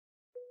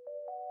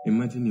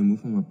Imagine you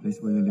move from a place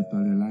where you lived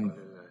all your life.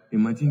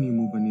 Imagine you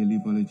move and you leave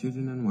all your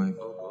children and wife.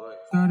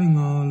 Starting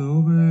all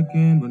over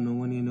again, but no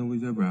one you know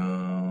is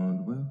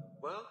around. Well,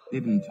 they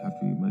didn't have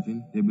to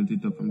imagine. They built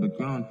it up from the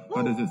ground.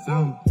 How does it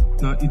sound?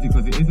 Not easy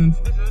because it isn't.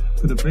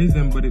 Could have praised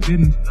them, but it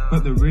didn't.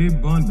 Got the Ray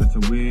Bond, that's a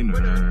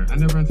winner. And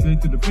they ran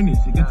straight to the finish.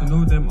 You get to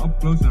know them up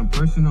close and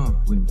personal.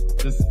 Wait,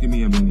 just give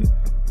me a minute.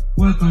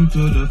 Welcome to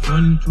the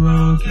front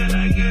row. Can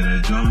I get a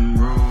drum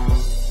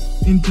roll?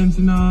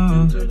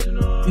 Intentional.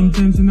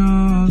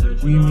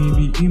 We may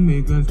be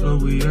immigrants, but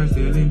we are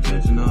still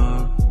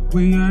intentional.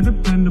 We are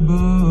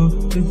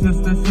dependable. It's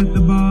just that set the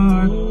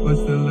bar, but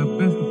still the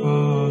best of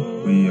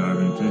all. We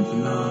are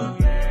intentional.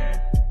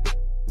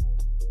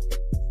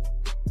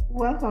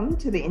 Welcome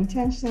to the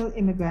Intentional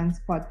Immigrants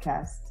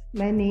podcast.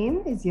 My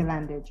name is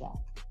Rolando Jack.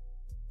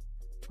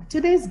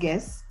 Today's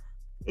guest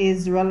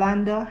is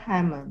Rolando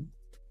Hyman.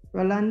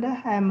 Rolando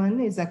Hyman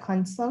is a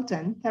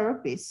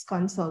therapist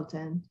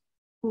consultant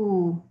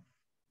who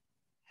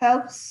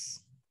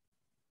helps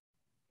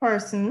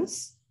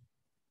persons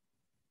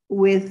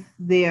with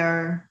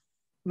their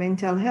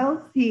mental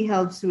health. He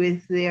helps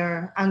with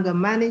their anger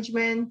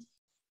management.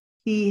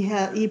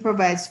 He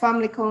provides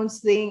family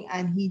counseling,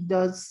 and he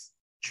does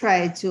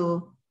try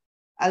to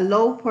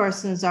allow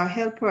persons or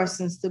help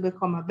persons to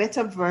become a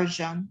better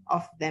version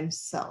of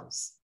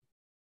themselves.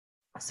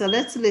 So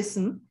let's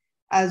listen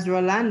as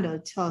Rolando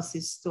tells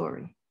his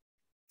story.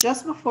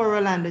 Just before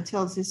Rolando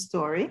tells his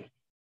story,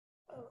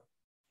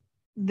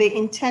 the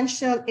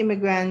Intentional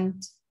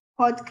Immigrant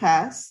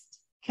podcast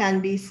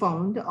can be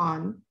found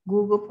on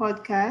Google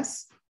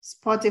Podcasts,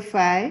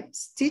 Spotify,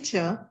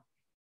 Stitcher,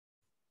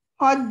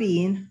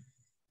 Podbean,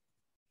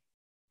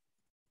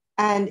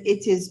 and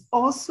it is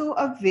also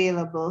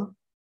available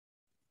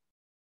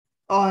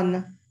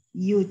on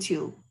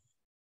YouTube.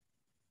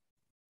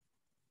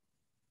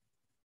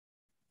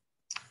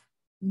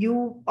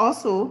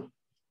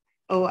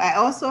 I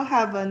also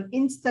have an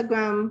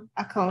Instagram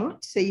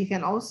account, so you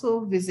can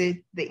also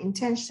visit the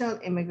Intentional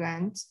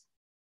Immigrant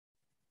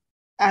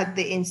at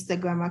the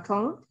Instagram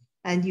account,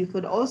 and you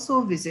could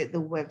also visit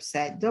the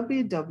website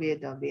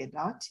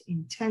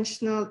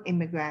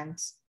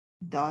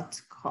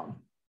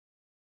www.intentionalimmigrants.com.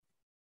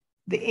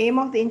 The aim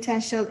of the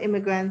Intentional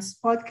Immigrants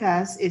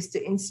podcast is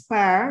to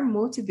inspire,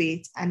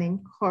 motivate, and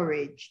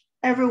encourage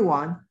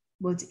everyone,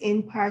 but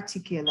in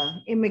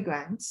particular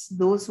immigrants,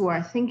 those who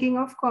are thinking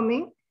of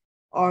coming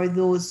or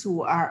those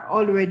who are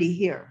already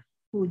here,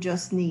 who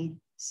just need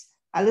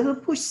a little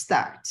push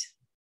start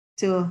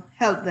to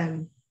help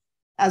them,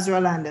 as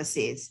Rolando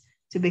says,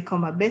 to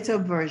become a better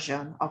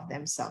version of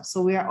themselves.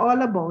 So we are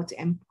all about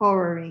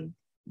empowering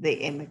the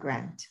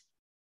immigrant.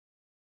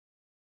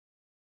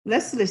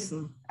 Let's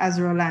listen as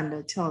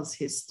Rolando tells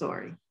his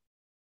story.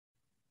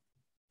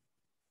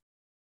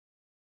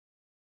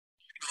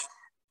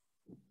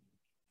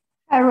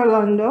 Hi,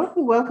 Rolando.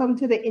 Welcome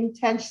to the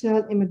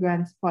Intentional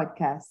Immigrants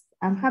podcast.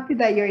 I'm happy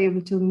that you're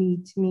able to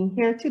meet me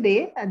here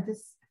today and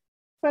just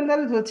spend a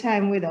little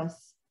time with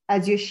us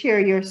as you share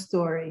your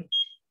story.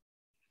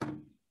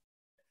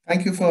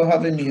 Thank you for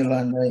having me,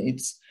 Yolanda.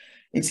 It's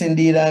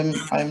indeed, I'm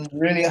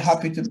really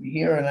happy to be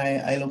here, and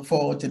I look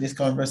forward to this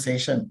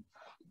conversation.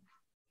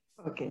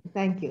 Okay,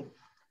 thank you.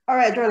 All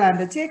right,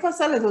 Rolando, take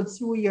us a little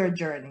through your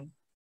journey.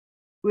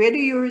 Where do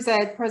you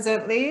reside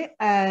presently,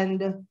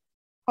 and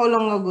how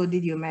long ago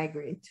did you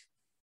migrate?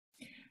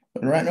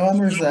 Right now, I'm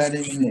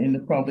residing in the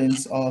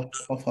province of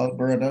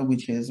Alberta,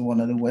 which is one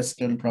of the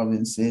western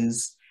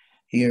provinces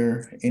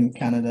here in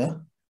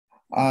Canada.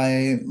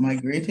 I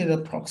migrated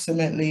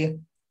approximately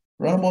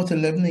around about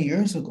 11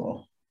 years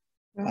ago,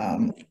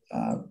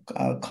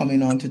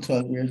 coming on to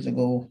 12 years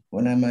ago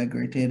when I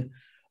migrated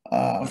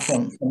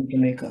from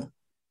Jamaica.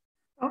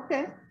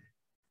 Okay.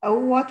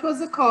 What was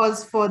the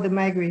cause for the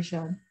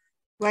migration?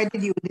 Why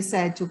did you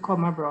decide to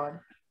come abroad?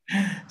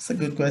 It's a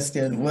good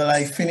question. Well,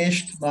 I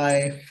finished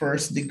my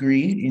first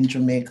degree in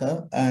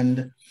Jamaica,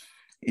 and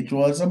it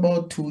was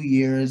about 2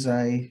 years.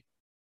 I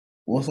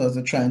was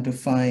also trying to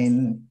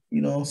find,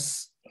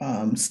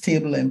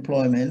 stable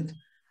employment,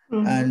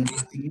 and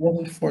it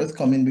wasn't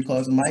forthcoming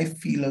because my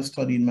field of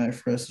study in my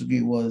first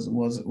degree was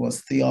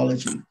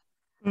theology,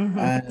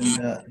 and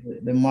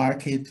the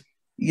market,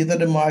 either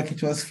the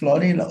market was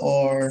flooded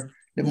or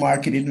the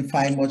market didn't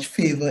find much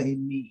favor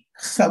in me,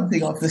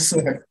 something of the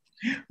sort.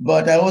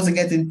 But I wasn't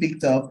getting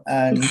picked up,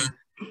 and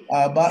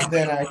back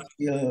then I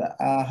still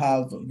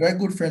have very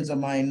good friends of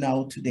mine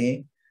now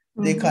today.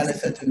 They kind of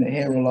said to me,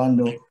 "Hey,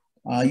 Rolando,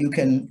 you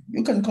can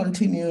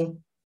continue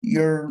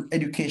your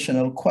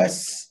educational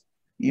quests.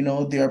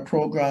 There are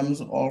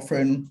programs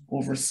offering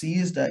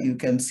overseas that you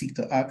can seek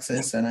to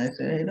access." And I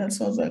said, "Hey, that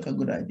sounds like a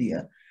good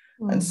idea."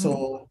 And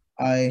so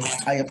I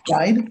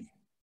applied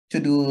to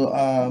do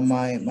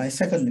my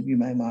second degree,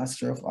 my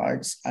Master of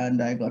Arts,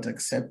 and I got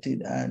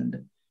accepted.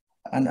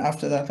 And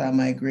after that, I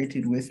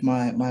migrated with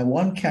my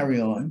one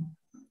carry-on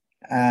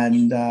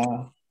and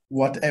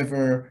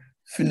whatever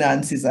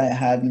finances I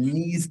had,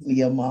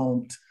 measly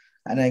amount,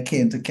 and I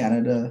came to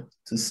Canada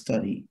to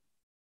study.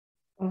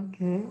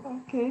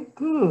 Okay,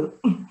 good.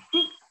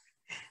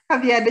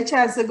 Have you had the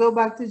chance to go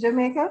back to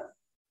Jamaica?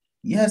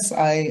 Yes,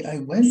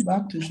 I went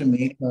back to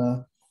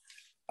Jamaica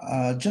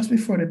just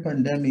before the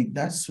pandemic.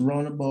 That's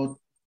around about,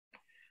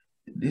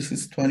 this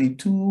is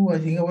 22. I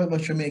think I went back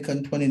to Jamaica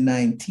in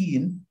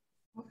 2019.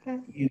 Okay.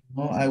 You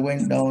know, I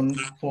went down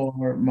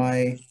for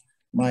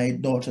my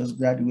daughter's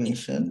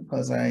graduation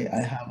because I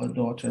have a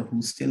daughter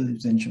who still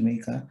lives in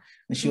Jamaica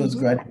and she was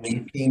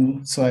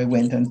graduating. So I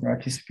went and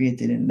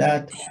participated in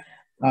that.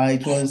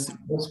 It was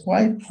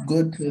quite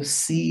good to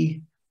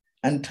see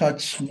and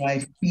touch my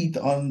feet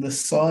on the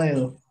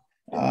soil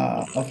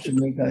of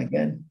Jamaica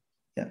again.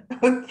 Yeah.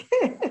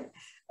 Okay.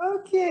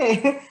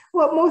 Okay.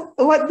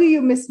 What do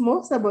you miss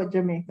most about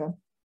Jamaica?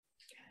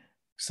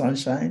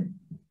 Sunshine.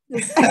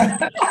 Yes.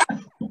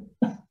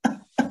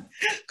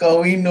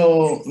 Because we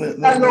know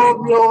I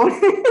love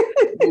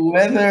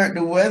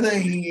the weather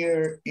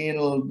here in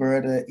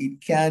Alberta,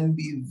 it can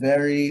be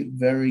very,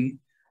 very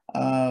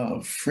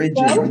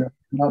frigid,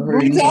 not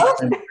very Brutal.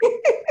 user-friendly.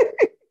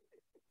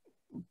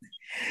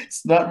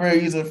 It's not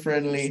very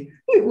user-friendly.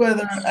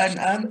 Weather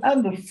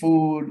and the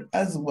food,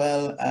 as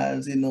well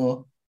as, you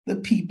know, the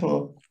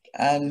people,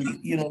 and,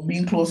 you know,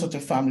 being closer to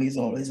family is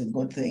always a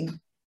good thing.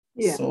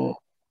 Yeah. So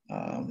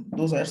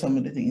those are some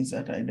of the things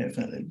that I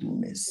definitely do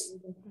miss.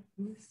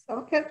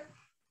 Okay.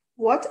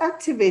 What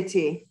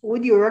activity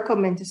would you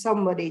recommend to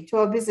somebody, to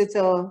a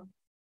visitor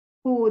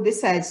who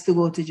decides to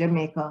go to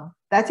Jamaica?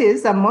 That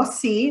is a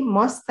must-see,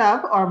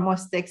 must-have, or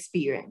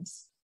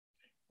must-experience?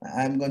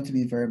 I'm going to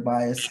be very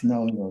biased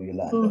now,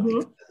 Yolanda,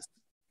 because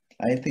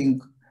I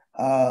think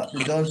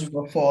the Duns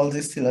River Falls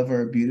is still a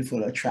very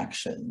beautiful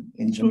attraction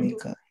in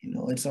Jamaica. You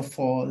know, it's a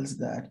falls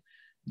that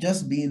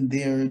just being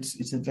there,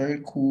 it's a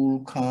very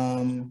cool,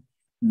 calm,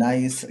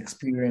 nice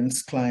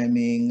experience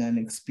climbing and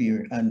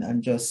experience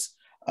and just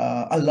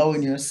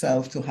allowing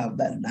yourself to have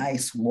that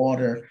nice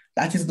water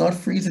that is not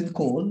freezing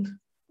cold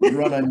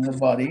run on your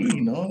body.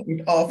 You know,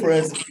 it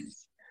offers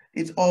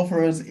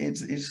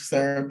its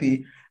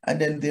therapy, and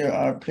then there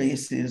are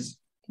places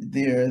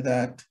there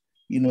that,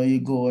 you know, you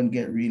go and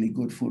get really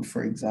good food.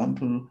 For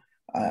example,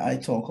 I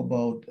talk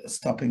about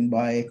stopping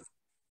by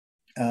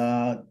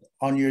uh,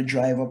 on your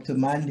drive up to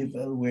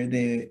Mandeville, where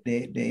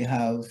they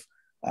have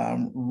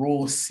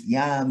roast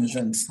yams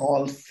and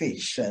salt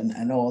fish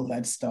and all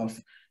that stuff.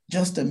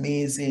 Just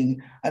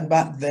amazing. And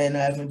back then, I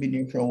haven't been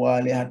here for a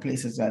while. They had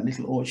places like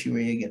Little Ochi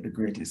where you get the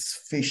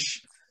greatest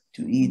fish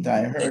to eat.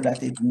 I heard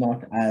that it's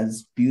not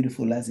as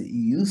beautiful as it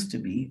used to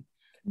be,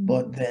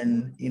 but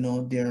then, you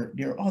know, there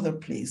are other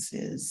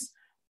places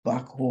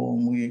back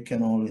home where you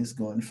can always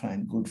go and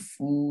find good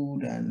food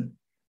and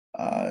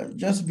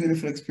just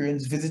beautiful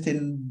experience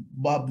visiting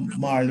Bob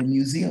Marley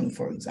Museum,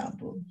 for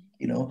example.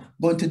 You know,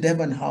 going to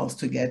Devon House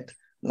to get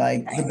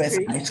like the best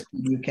ice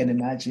cream you can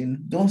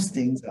imagine. Those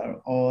things are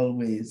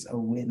always a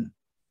win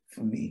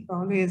for me.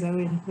 Always a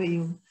win for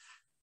you.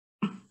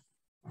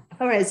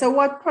 All right. So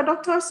what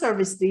product or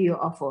service do you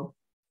offer?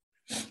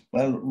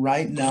 Well,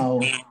 right now,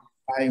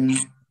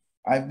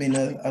 I've been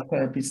a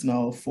therapist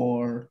now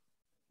for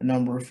a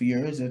number of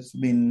years. It's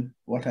been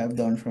what I've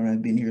done from when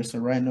I've been here. So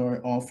right now I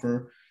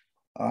offer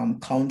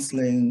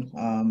counseling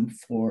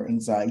for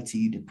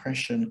anxiety,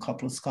 depression,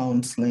 couples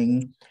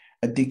counseling,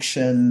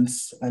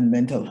 addictions, and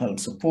mental health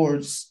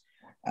supports.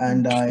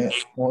 And I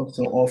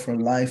also offer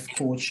life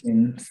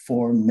coaching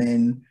for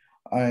men.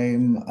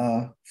 I'm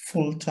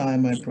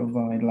full-time, I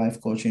provide life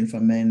coaching for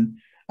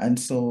men. And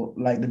so,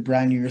 like the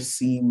brand you're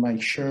seeing, my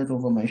shirt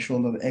over my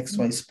shoulder, the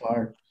XY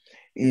Spark,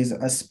 is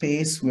a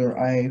space where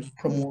I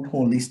promote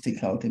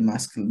holistic health and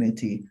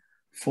masculinity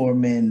for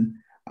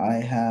men. I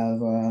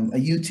have a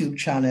YouTube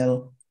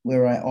channel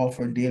where I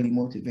offer daily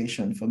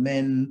motivation for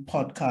men,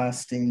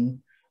 podcasting,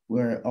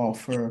 where I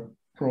offer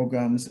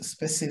programs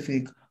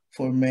specific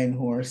for men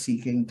who are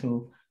seeking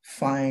to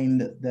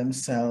find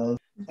themselves.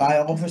 I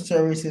offer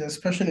services,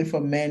 especially for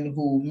men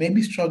who may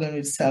be struggling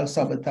with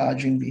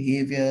self-sabotaging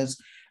behaviors,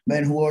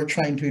 men who are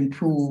trying to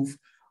improve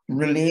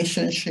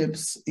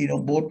relationships, you know,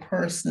 both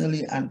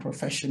personally and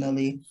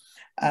professionally.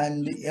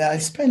 And I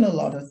spend a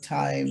lot of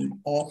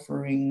time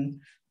offering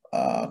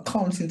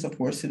counseling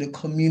supports to the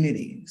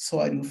community.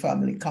 So I do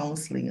family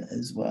counseling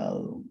as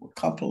well,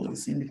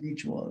 couples,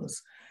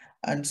 individuals.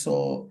 And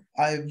so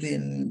I've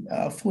been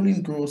fully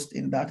engrossed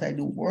in that. I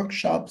do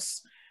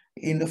workshops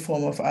in the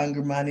form of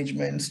anger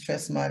management,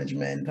 stress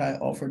management. I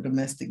offer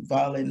domestic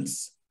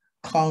violence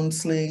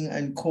counseling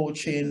and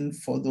coaching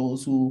for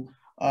those who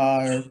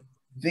are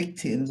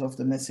victims of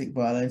domestic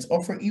violence,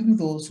 or for even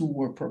those who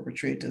were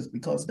perpetrators,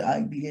 because the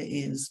idea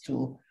is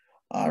to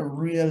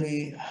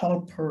really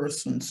help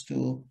persons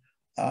to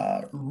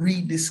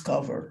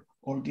rediscover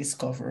or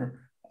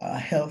discover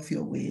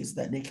healthier ways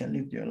that they can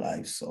live their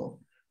lives. So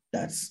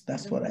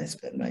that's what I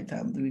spend my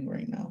time doing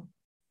right now.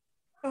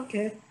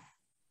 Okay.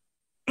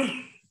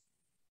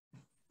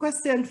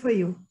 Question for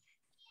you.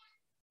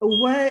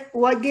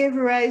 What gave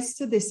rise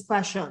to this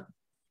passion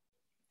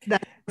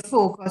that the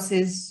focus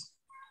is,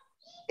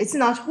 it's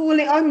not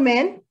wholly on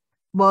men,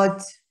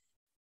 but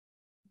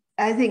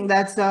I think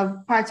that's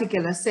a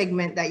particular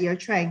segment that you're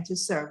trying to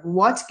serve.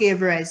 What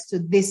gave rise to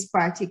this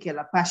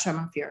particular passion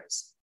of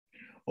yours?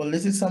 Well,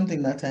 this is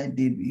something that I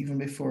did even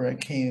before I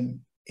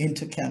came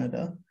into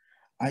Canada.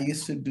 I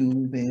used to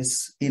do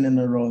this in and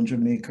around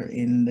Jamaica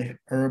in the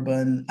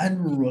urban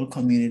and rural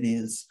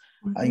communities.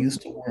 I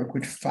used to work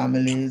with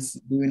families,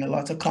 doing a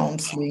lot of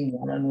counseling,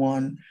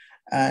 one-on-one.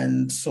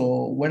 And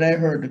so when I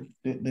heard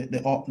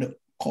the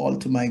call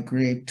to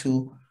migrate,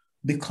 to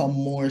become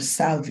more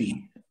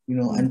savvy,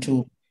 and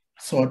to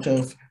sort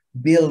of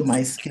build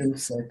my skill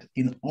set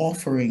in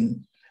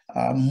offering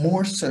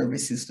more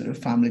services to the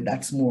family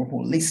that's more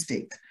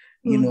holistic,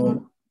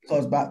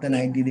 because back then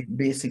I did it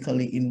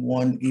basically in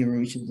one area,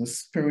 which is a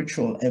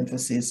spiritual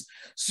emphasis.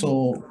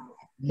 So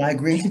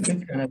migrating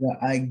to Canada,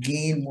 I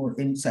gained more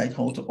insight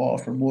how to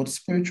offer both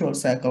spiritual,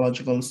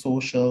 psychological,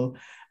 social,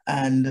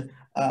 and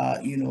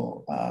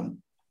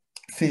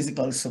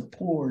physical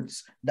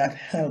supports that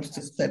helps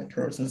to set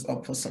persons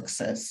up for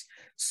success.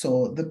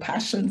 So the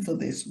passion for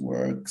this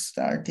work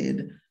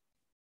started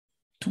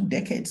 2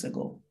 decades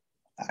ago,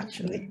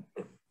 actually.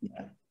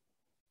 Yeah.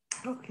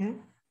 Okay.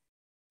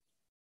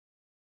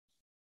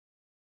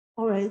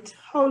 All right.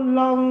 How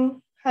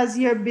long has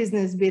your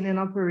business been in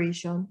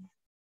operation?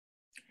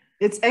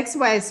 It's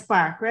XY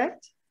Spark,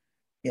 right?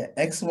 Yeah,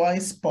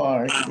 XY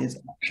Spark is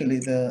actually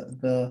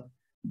the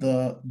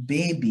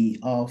baby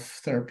of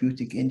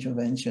therapeutic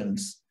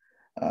interventions,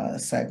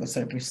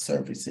 psychotherapy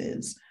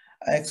services.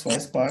 XY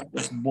Spark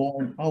was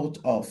born out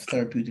of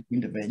therapeutic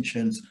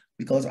interventions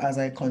because as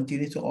I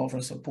continue to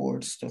offer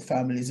supports to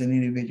families and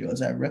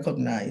individuals, I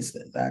recognized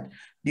that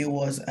there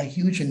was a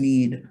huge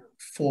need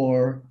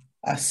for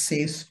a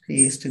safe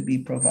space to be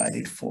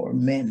provided for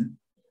men,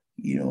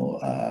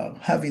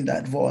 having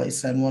that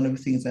voice. And one of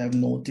the things I've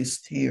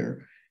noticed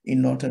here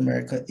in North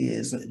America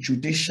is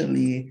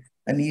judicially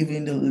and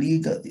even the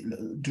legal,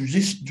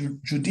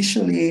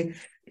 judicially,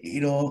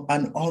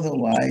 and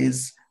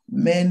otherwise,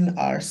 men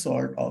are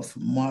sort of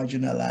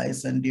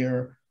marginalized and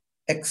they're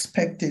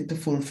expected to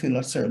fulfill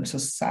a certain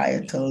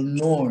societal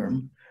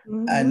norm.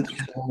 And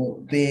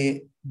so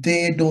they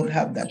don't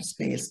have that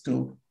space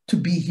to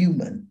be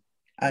human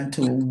and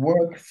to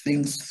work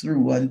things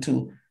through and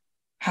to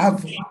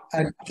have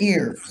an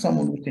ear,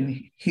 someone who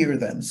can hear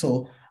them.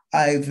 So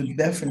I've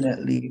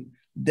definitely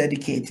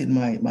dedicated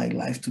my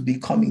life to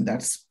becoming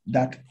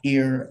that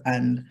ear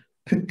and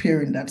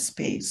preparing that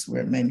space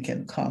where men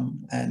can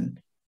come and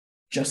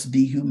just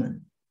be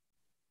human.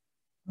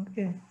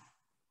 Okay.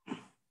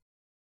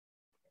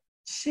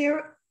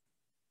 Share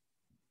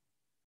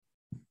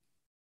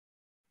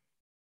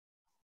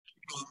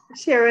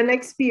an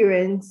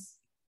experience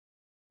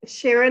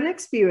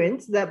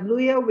that blew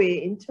you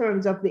away in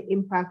terms of the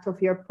impact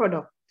of your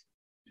product.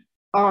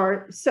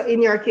 Or so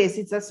in your case,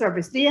 it's a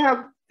service. Do you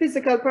have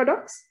physical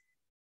products?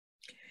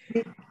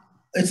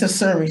 It's a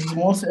service, it's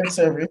mostly a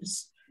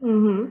service.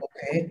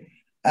 Okay.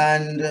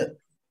 And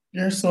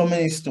there's so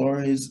many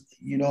stories,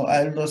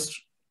 I'll just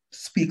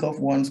speak of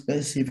one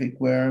specific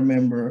where I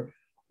remember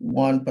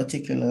one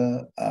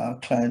particular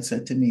client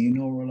said to me,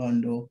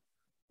 Rolando,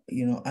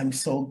 I'm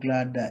so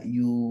glad that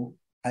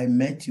I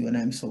met you, and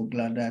I'm so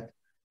glad that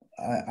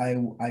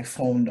I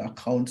found a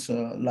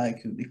counselor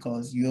like you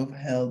because you have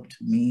helped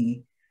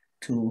me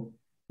to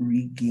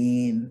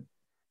regain,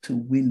 to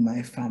win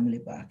my family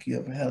back. You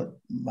have helped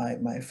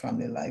my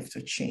family life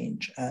to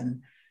change.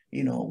 And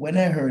when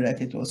I heard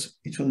that, it was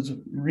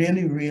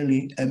really,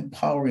 really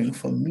empowering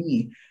for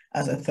me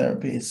as a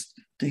therapist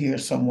to hear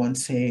someone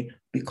say,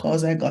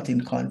 because I got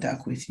in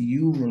contact with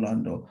you,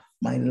 Rolando,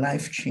 my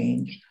life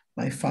changed,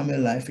 my family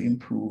life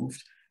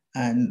improved.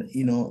 And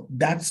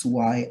that's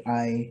why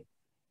I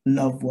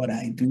love what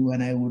I do,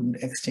 and I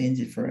wouldn't exchange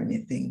it for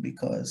anything,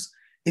 because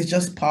it's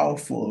just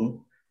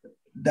powerful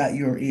that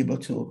you're able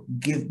to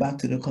give back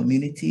to the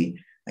community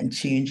and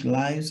change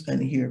lives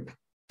and hear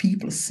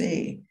people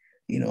say,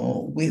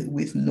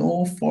 with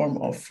no form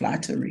of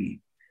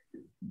flattery,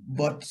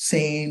 but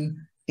saying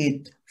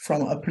it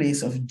from a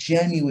place of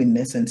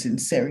genuineness and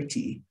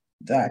sincerity,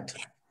 that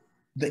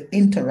the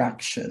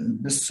interaction,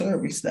 the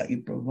service that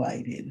you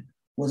provided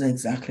was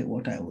exactly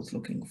what I was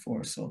looking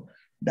for. So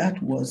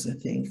that was the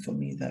thing for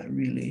me that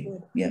really,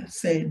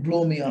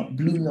 blew me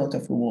out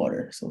of the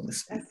water, so to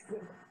speak.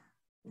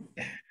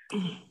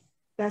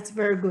 That's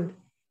very good.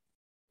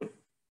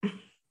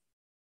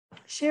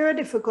 Share a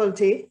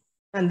difficulty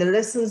and the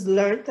lessons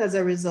learned as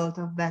a result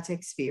of that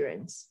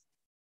experience.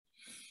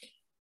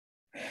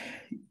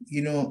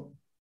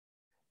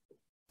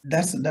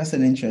 That's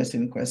an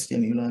interesting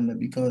question, Yolanda,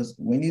 because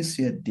when you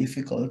say a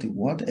difficulty,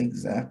 what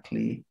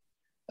exactly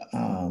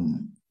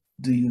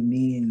do you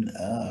mean?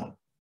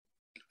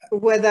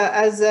 Whether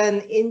as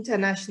an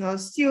international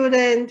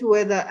student,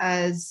 whether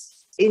as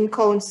in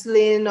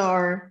counseling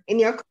or in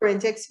your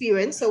current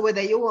experience, so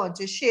whether you want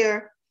to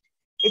share,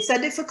 it's a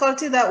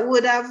difficulty that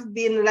would have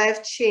been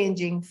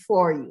life-changing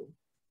for you.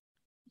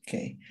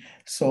 Okay,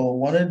 so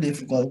one of the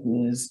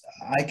difficulties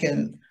I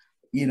can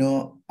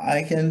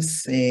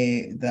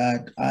say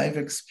that I've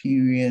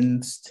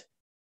experienced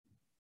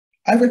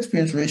I've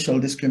experienced racial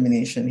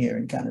discrimination here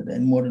in Canada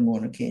in more than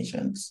one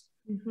occasions.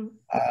 Mm-hmm.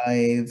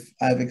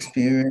 I've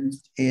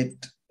experienced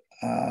it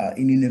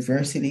in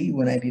university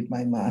when I did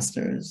my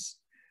master's,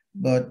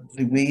 but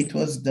the way it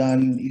was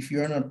done, if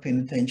you're not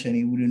paying attention,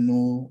 you wouldn't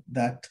know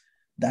that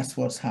that's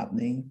what's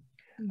happening.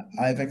 Mm-hmm.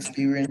 I've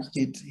experienced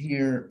it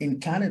here in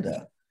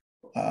Canada,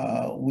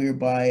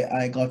 whereby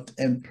I got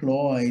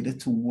employed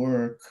to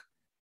work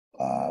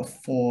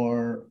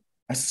for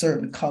a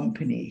certain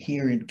company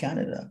here in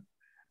Canada.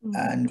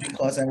 And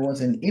because I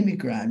was an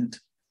immigrant,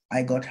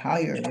 I got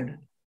hired.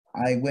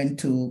 I went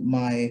to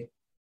my,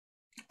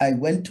 I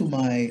went to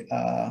my,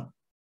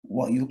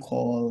 what you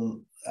call,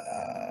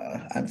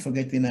 I'm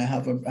forgetting,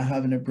 I'm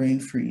having a brain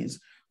freeze,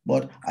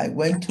 but I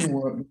went to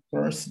work the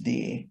first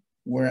day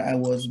where I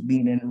was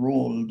being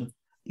enrolled,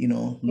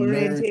 learn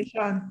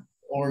Orientation.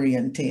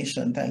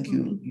 orientation. Thank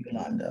you,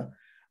 Yolanda.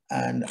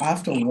 And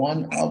after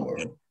 1 hour,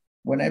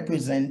 when I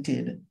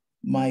presented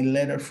my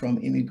letter from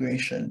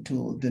immigration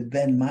to the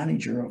then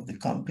manager of the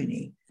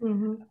company,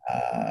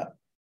 uh,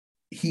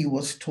 he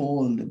was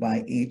told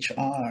by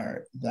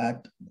HR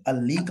that a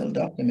legal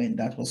document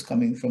that was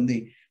coming from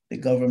the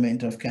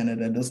government of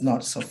Canada does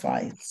not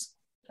suffice.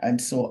 And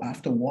so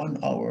after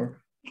 1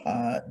 hour,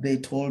 they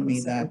told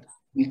me that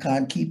we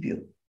can't keep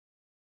you.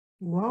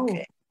 Wow.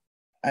 Okay.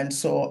 And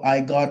so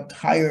I got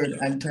hired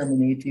and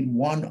terminated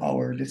 1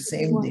 hour the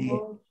same day,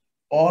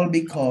 all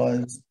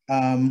because,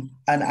 and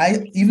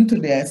I, even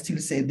today, I still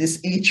say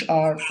this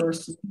HR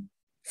person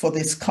for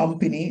this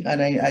company,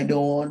 and I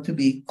don't want to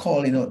be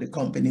calling out the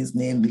company's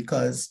name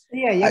because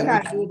Yeah, you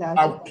can't do that.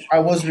 I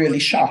was really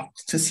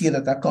shocked to see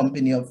that a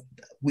company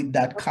with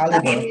that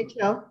caliber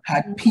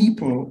had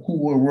people who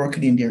were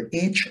working in their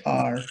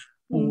HR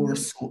who were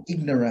so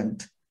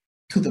ignorant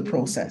to the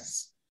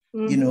process,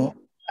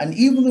 And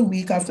even the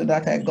week after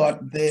that, I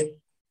got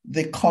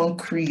the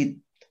concrete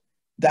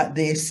that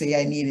they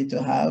say I needed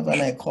to have,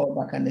 and I called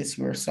back and they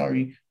said, "We're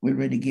sorry, we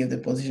already gave the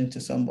position to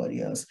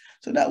somebody else."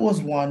 So that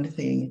was one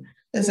thing.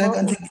 The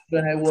second thing,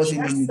 when I was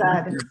in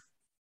university,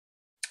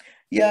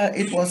 yeah,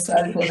 it was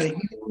sad. It was a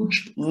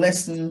huge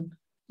lesson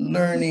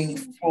learning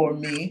for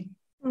me.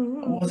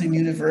 I was in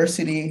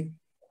university.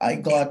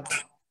 I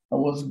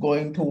was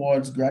going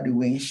towards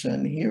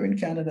graduation here in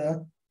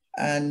Canada,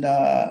 and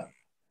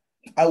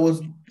I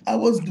was I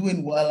was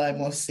doing well, I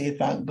must say,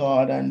 thank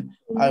God, and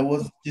I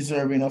was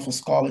deserving of a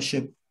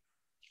scholarship.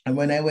 And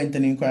when I went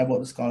and inquired about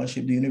the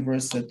scholarship, the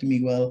university said to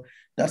me, "Well,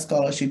 that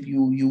scholarship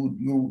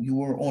you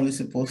were only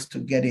supposed to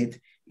get it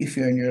if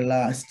you're in your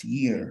last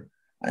year."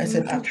 And I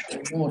said,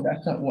 "Actually, no,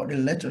 that's not what the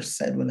letter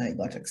said when I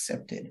got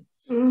accepted."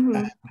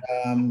 And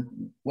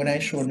when I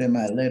showed them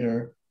my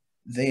letter,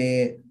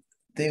 they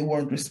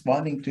weren't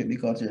responding to it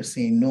because they're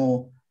saying,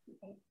 "No,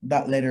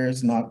 that letter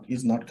is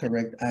not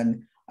correct."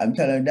 And I'm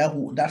telling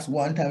you, that's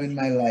one time in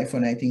my life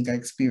when I think I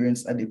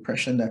experienced a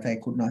depression that I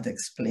could not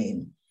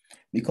explain.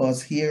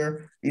 Because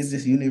here is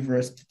this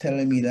university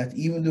telling me that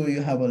even though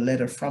you have a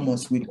letter from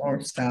us with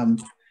our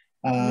stamp,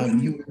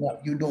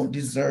 you don't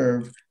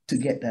deserve to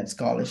get that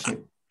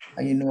scholarship.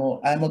 And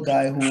I'm a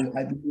guy who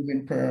I believe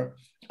in prayer,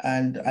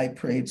 and I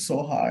prayed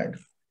so hard.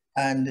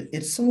 And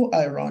it's so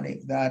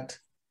ironic that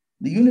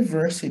the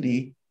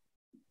university,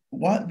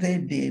 what they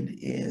did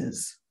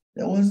is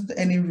there wasn't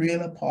any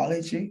real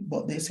apology,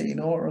 but they say,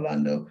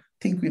 "Orlando,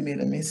 think we made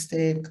a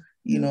mistake,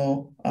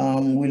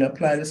 we'll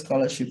apply the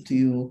scholarship to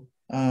you."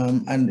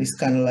 And it's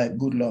kind of like,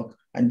 good luck.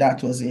 And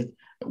that was it.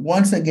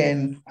 Once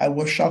again, I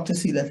was shocked to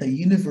see that a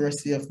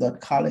university of that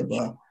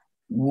caliber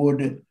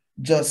would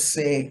just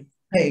say,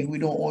 "Hey, we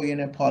don't owe you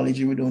an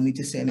apology. We don't need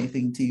to say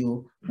anything to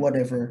you.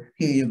 Whatever.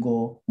 Here you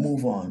go.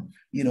 Move on."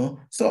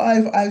 So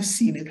I've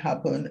seen it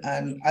happen,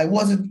 and I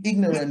wasn't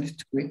ignorant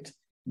to it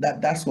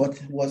that that's what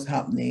was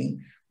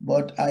happening,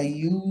 but I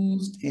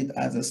used it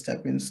as a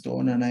stepping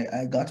stone, and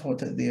I got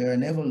out of there. I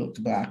never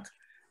looked back.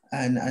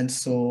 And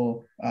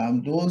so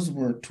those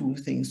were two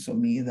things for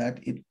me that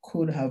it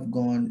could have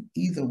gone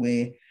either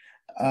way.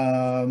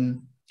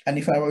 And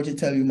if I were to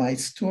tell you my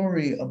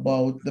story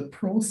about the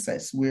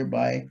process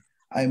whereby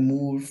I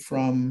moved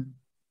from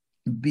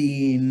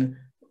being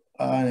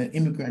an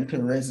immigrant to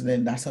a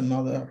resident, that's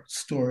another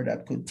story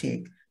that could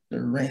take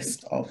the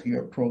rest of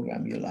your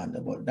program,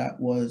 Yolanda. But that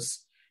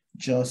was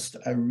just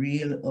a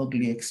real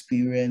ugly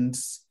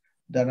experience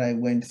that I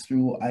went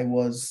through. I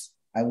was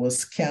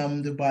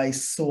scammed by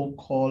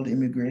so-called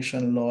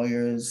immigration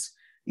lawyers,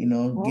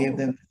 gave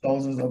them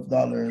thousands of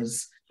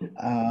dollars,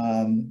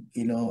 and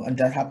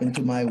that happened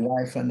to my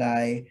wife and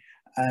I.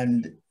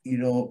 And,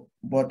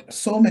 but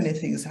so many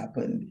things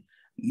happened,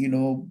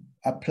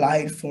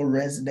 applied for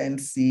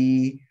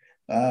residency,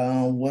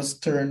 was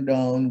turned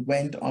down,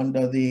 went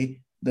under the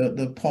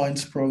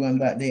points program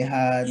that they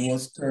had,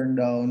 was turned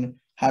down,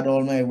 had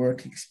all my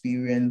work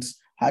experience,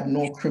 had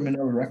no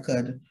criminal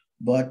record,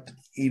 but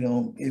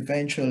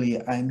eventually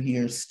I'm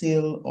here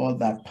still, all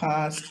that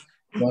passed.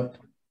 But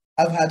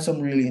I've had some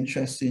really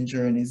interesting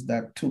journeys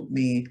that took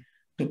me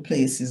to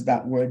places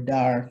that were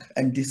dark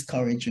and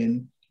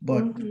discouraging,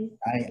 but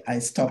I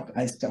stuck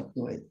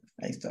to it.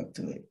 I stuck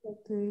to it.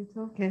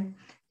 Okay.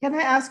 Can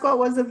I ask what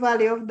was the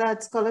value of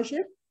that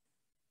scholarship?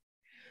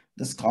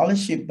 The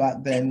scholarship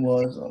back then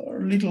was a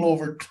little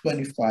over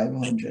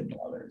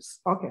 $2,500.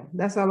 Okay,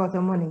 that's a lot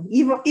of money,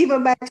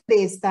 even by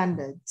today's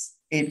standards.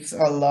 It's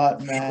a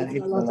lot, man.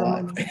 It's a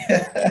lot.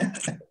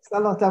 It's a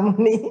lot of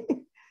money.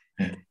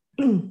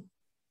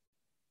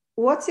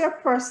 What's your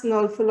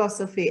personal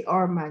philosophy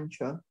or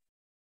mantra?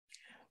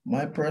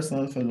 My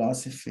personal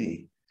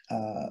philosophy,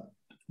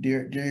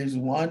 there is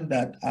one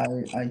that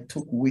I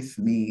took with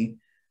me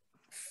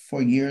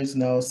for years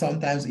now.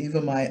 Sometimes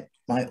even my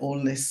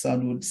oldest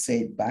son would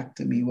say it back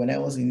to me when I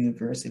was in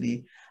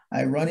university.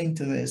 I run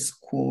into this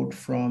quote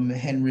from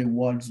Henry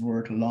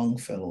Wadsworth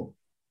Longfellow.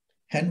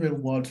 Henry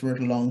Wadsworth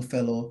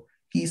Longfellow,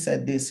 he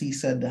said this, he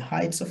said, "The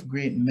heights of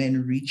great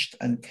men reached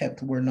and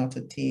kept were not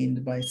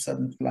attained by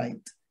sudden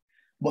flight,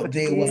 but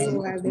they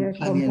while their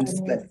companions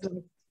slept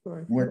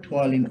were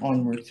toiling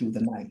onward through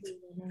the night."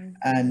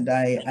 And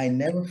I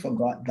never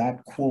forgot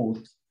that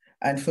quote.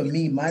 And for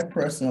me, my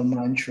personal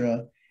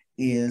mantra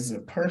is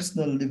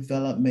personal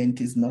development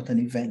is not an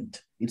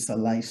event, it's a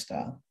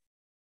lifestyle.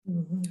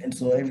 Mm-hmm. And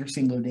so every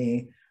single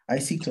day, I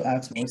seek to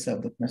ask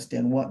myself the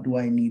question, what do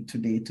I need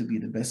today to be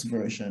the best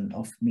version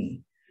of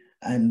me?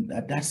 And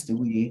that's the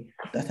way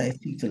that I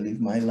seek to live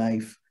my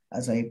life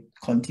as I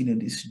continue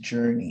this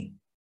journey,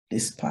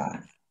 this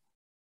path.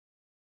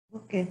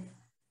 Okay,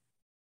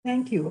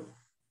 thank you.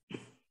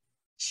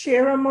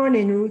 Share a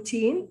morning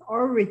routine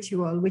or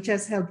ritual which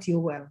has helped you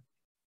well.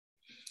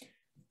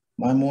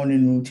 My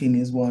morning routine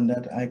is one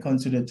that I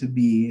consider to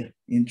be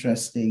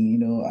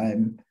interesting.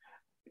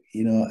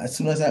 As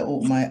soon as I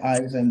open my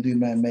eyes, I'm doing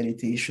my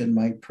meditation,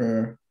 my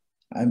prayer.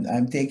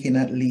 I'm taking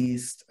at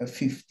least a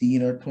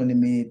 15 or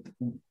 20-minute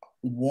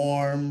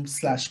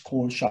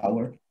warm/cold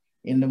shower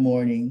in the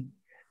morning.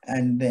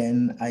 And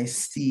then I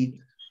seek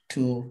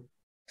to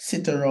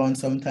sit around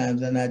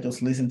sometimes and I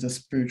just listen to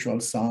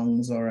spiritual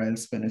songs, or I'll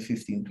spend a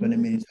 15, 20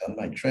 minutes on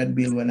my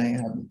treadmill when I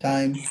have the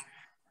time.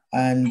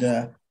 And,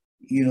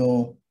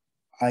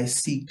 I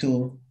seek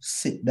to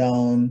sit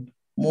down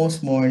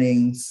most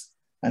mornings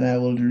and I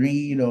will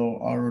read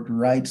or would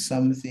write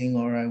something,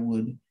 or I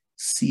would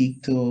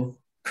seek to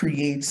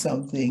create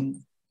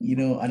something,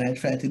 and I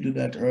try to do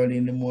that early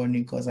in the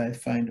morning because I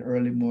find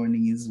early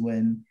morning is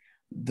when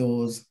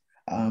those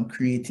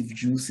creative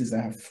juices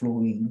are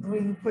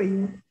flowing. For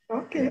you.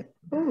 Okay.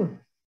 Oh,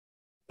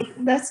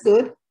 that's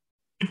good.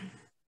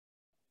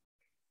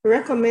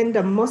 Recommend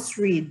a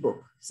must-read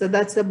book. So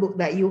that's a book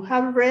that you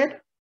have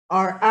read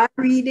or are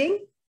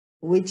reading,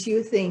 which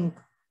you think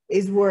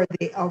is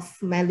worthy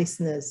of my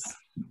listeners.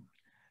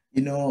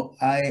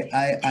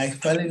 I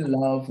fell in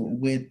love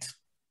with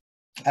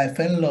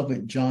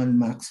John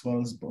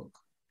Maxwell's book.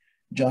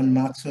 John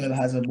Maxwell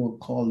has a book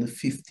called The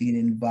 15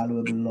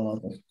 Invaluable Laws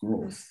of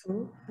Growth.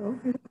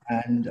 Okay.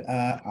 And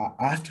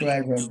after I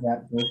read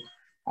that book,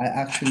 I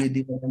actually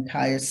did an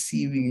entire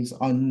series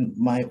on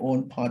my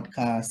own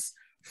podcast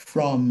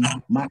from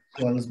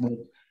Maxwell's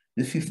book,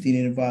 The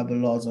 15 Invaluable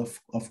Laws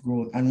of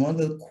Growth. And one of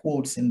the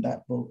quotes in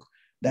that book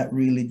that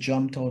really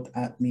jumped out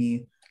at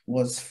me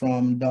was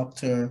from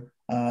Dr.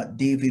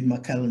 David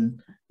McKellen.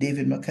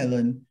 David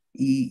McKellen,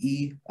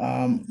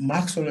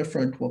 Maxwell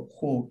referred to a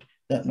quote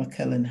that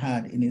McKellen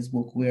had in his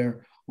book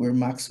where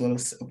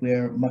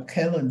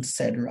McKellen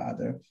said,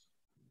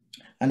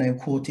 and I'm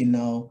quoting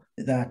now,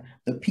 that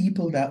the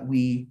people that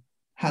we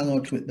hang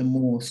out with the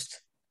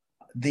most,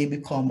 they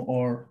become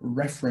our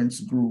reference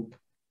group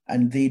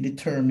and they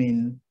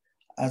determine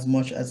as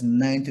much as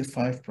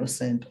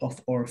 95%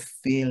 of our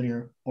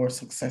failure or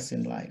success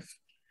in life.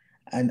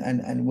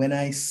 And when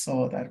I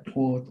saw that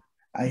quote,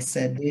 I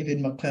said David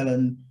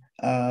McKellen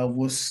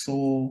was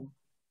so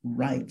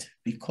right,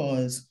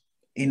 because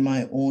in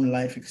my own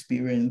life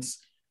experience,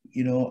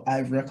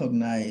 I've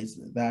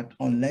recognized that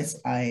unless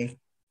I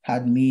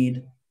had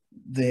made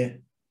the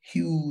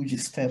huge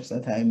steps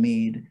that I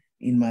made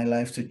in my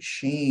life to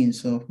change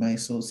some of my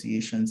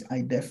associations,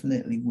 I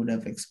definitely would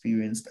have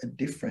experienced a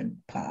different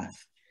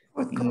path.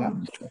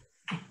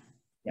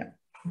 Yeah.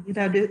 You'd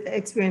have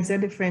experienced a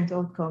different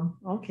outcome.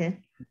 Okay.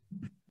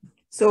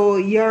 So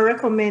you're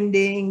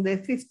recommending the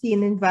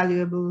 15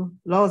 Invaluable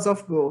Laws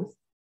of Growth.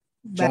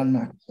 John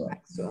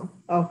Maxwell.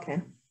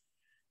 Okay.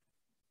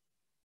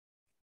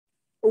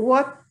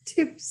 What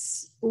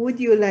tips would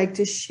you like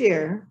to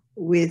share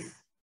with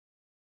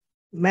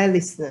my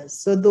listeners?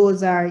 So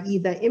those are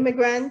either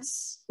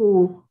immigrants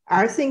who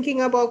are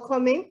thinking about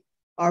coming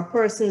or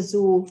persons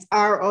who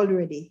are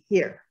already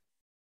here.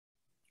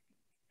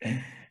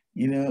 Two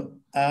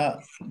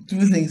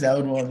things I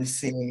would want to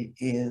say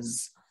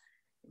is,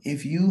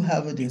 if you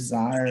have a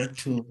desire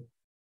to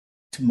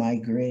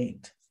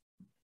migrate,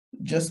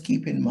 just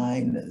keep in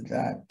mind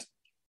that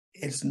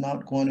it's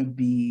not going to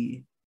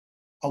be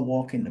a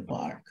walk in the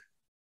park.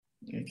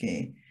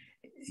 Okay.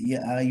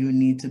 Yeah, you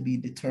need to be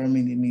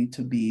determined. You need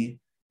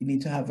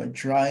to have a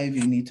drive.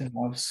 You need to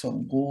have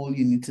some goal.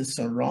 You need to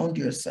surround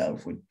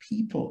yourself with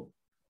people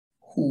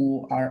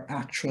who are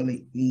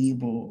actually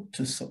able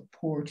to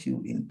support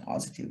you in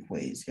positive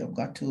ways. You've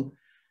got to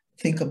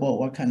think about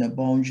what kind of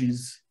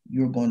boundaries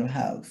you're going to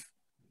have.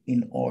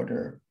 in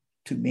order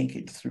to make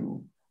it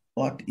through.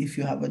 But if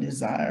you have a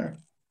desire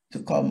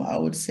to come, I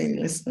would say,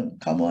 listen,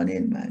 come on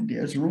in, man.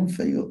 There's room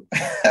for you.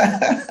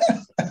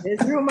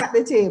 There's room at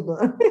the table.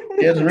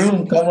 There's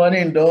room. Come on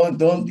in.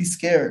 Don't be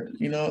scared,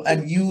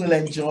 and you will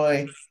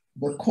enjoy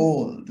the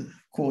cold,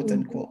 quote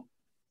unquote.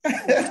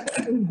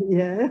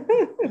 Yeah.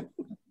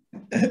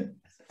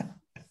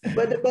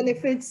 But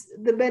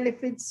the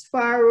benefits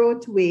far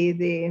outweigh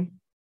the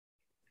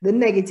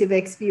negative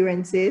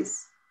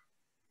experiences.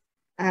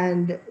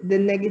 And the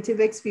negative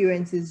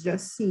experiences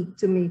just seek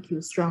to make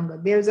you stronger.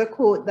 There's a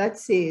quote that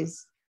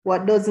says,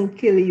 what doesn't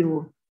kill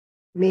you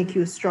make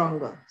you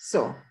stronger.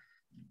 So,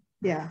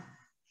 yeah.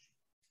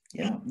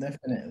 Yeah,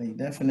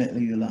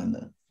 definitely,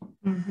 Yolanda.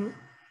 Mm-hmm.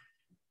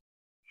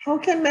 How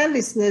can my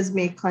listeners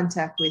make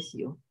contact with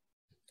you?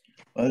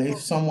 Well, if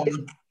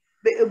someone...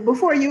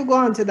 Before you go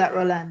on to that,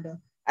 Rolando,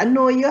 I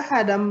know you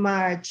had a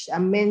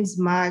men's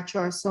march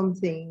or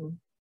something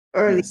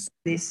early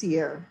this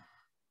year.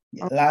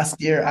 Last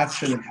year,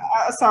 actually.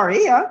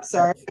 Sorry. Last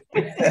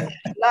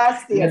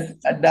year. Yes,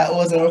 that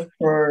was our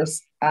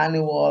first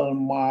annual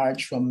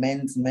march for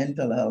men's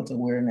mental health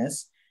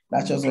awareness.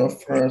 That was our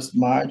first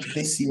march.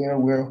 This year,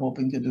 we're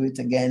hoping to do it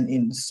again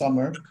in the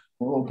summer.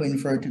 We're hoping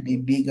for it to be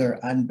bigger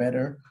and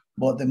better.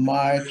 But the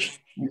march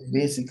is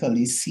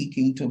basically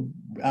seeking to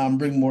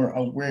bring more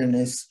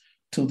awareness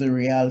to the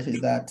reality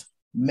that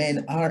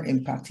men are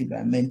impacted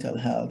by mental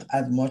health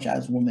as much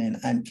as women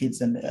and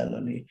kids and the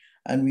elderly.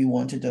 And we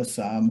want to just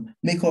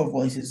make our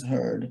voices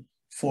heard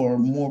for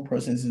more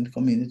persons in the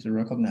community to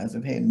recognize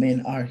that, hey,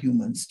 men are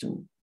humans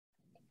too.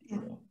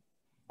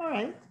 All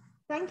right.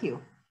 Thank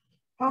you.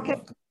 Okay.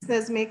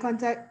 Listeners make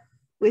contact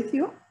with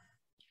you?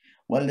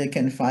 Well, they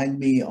can find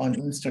me on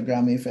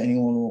Instagram if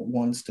anyone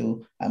wants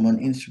to. I'm on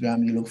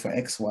Instagram. You look for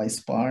XY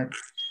Spark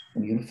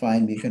and you'll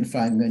find me. You can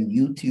find me on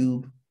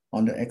YouTube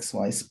under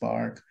XY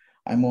Spark.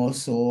 I'm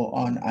also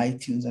on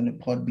iTunes and the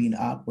Podbean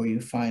app where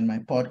you find my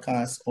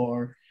podcast,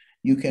 or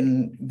you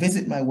can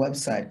visit my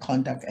website,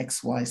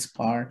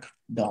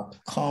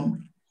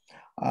 contactxyspark.com,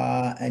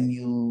 and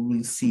you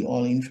will see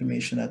all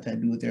information that I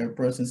do there.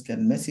 Persons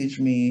can message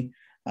me,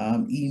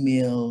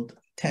 email,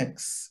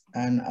 text,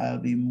 and I'll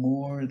be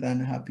more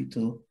than happy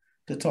to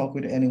talk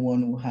with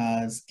anyone who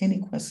has any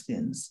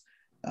questions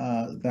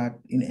that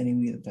in any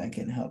way that I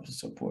can help to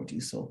support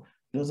you. So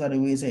those are the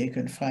ways that you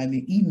can find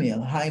me.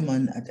 Email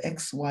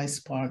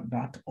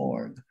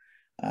hyman@xyspark.org,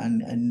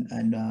 and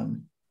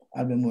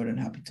I'll be more than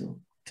happy to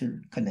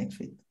connect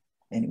with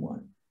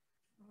anyone.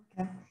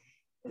 Okay.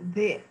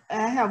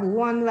 I have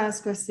one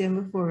last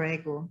question before I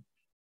go.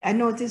 I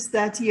noticed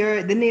that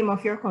the name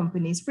of your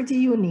company is pretty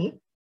unique.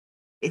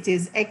 It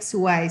is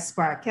XY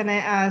Spark. Can I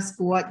ask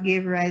what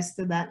gave rise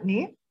to that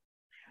name?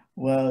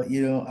 Well,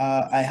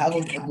 I have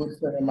a good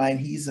friend of mine.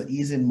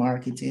 He's in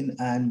marketing,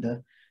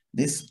 and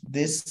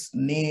this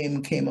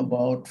name came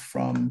about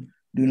from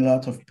doing a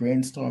lot of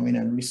brainstorming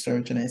and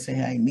research. And I say,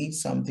 hey, I need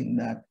something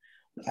that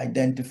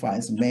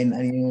identifies men,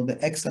 and the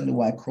X and the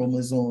Y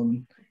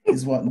chromosome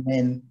is what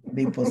men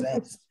they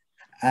possess,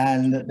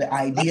 and the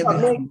idea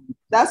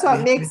that's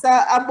what makes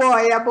a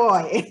boy a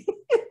boy.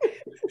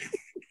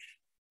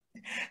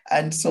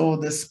 And so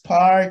the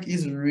spark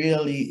is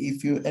really,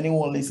 if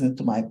anyone listens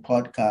to my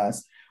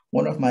podcast,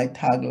 one of my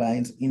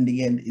taglines in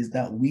the end is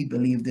that we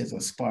believe there's a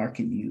spark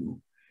in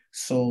you.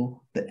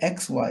 So the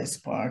XY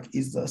Spark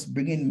is just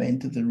bringing men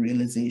to the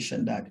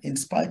realization that in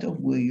spite of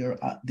where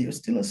you're at, there's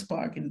still a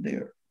spark in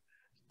there.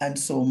 And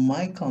so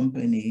my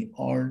company,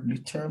 our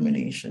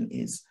determination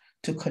is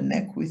to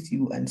connect with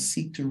you and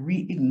seek to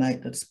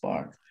reignite that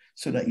spark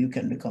so that you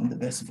can become the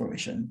best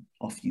version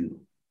of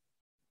you.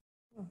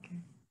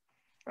 Okay.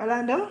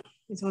 Rolando,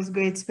 it was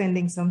great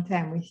spending some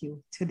time with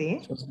you today.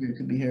 It was great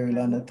to be here,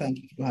 Rolando. Thank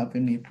you for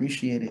having me.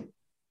 Appreciate it.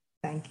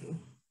 Thank you.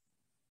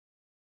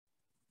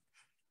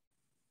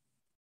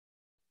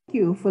 Thank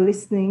you for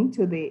listening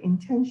to the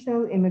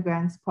Intentional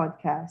Immigrants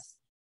podcast.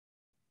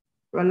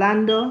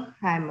 Rolando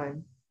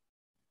Hyman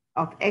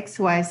of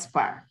XY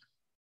Spark,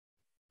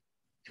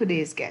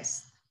 today's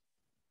guest.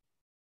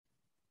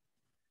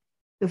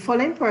 The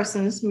following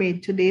persons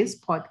made today's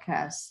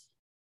podcast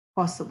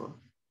possible.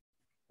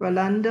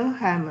 Rolando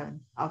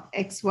Hyman of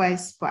XY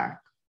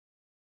Spark,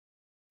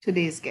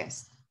 today's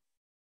guest.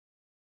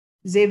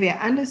 Xavier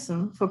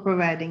Anderson for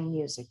providing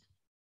music.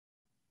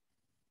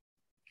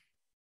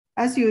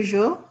 As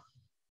usual,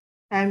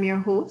 I'm your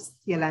host,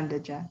 Yolanda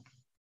Jack,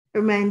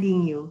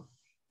 reminding you,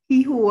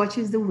 he who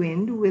watches the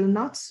wind will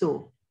not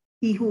sow.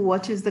 He who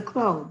watches the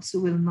clouds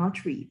will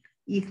not reap.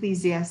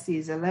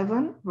 Ecclesiastes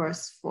 11,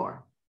 verse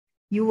 4.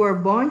 You were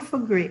born for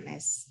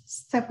greatness.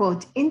 Step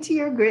out into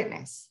your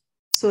greatness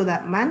so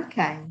that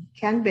mankind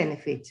can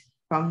benefit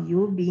from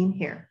you being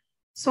here.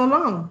 So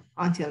long,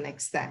 until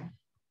next time.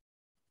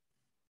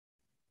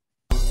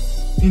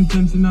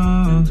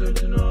 Intentional.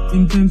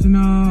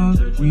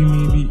 We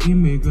may be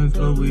immigrants,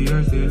 but we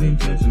are still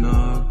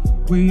intentional.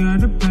 We are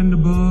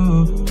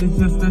dependable. It's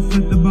just that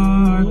set the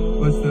bar.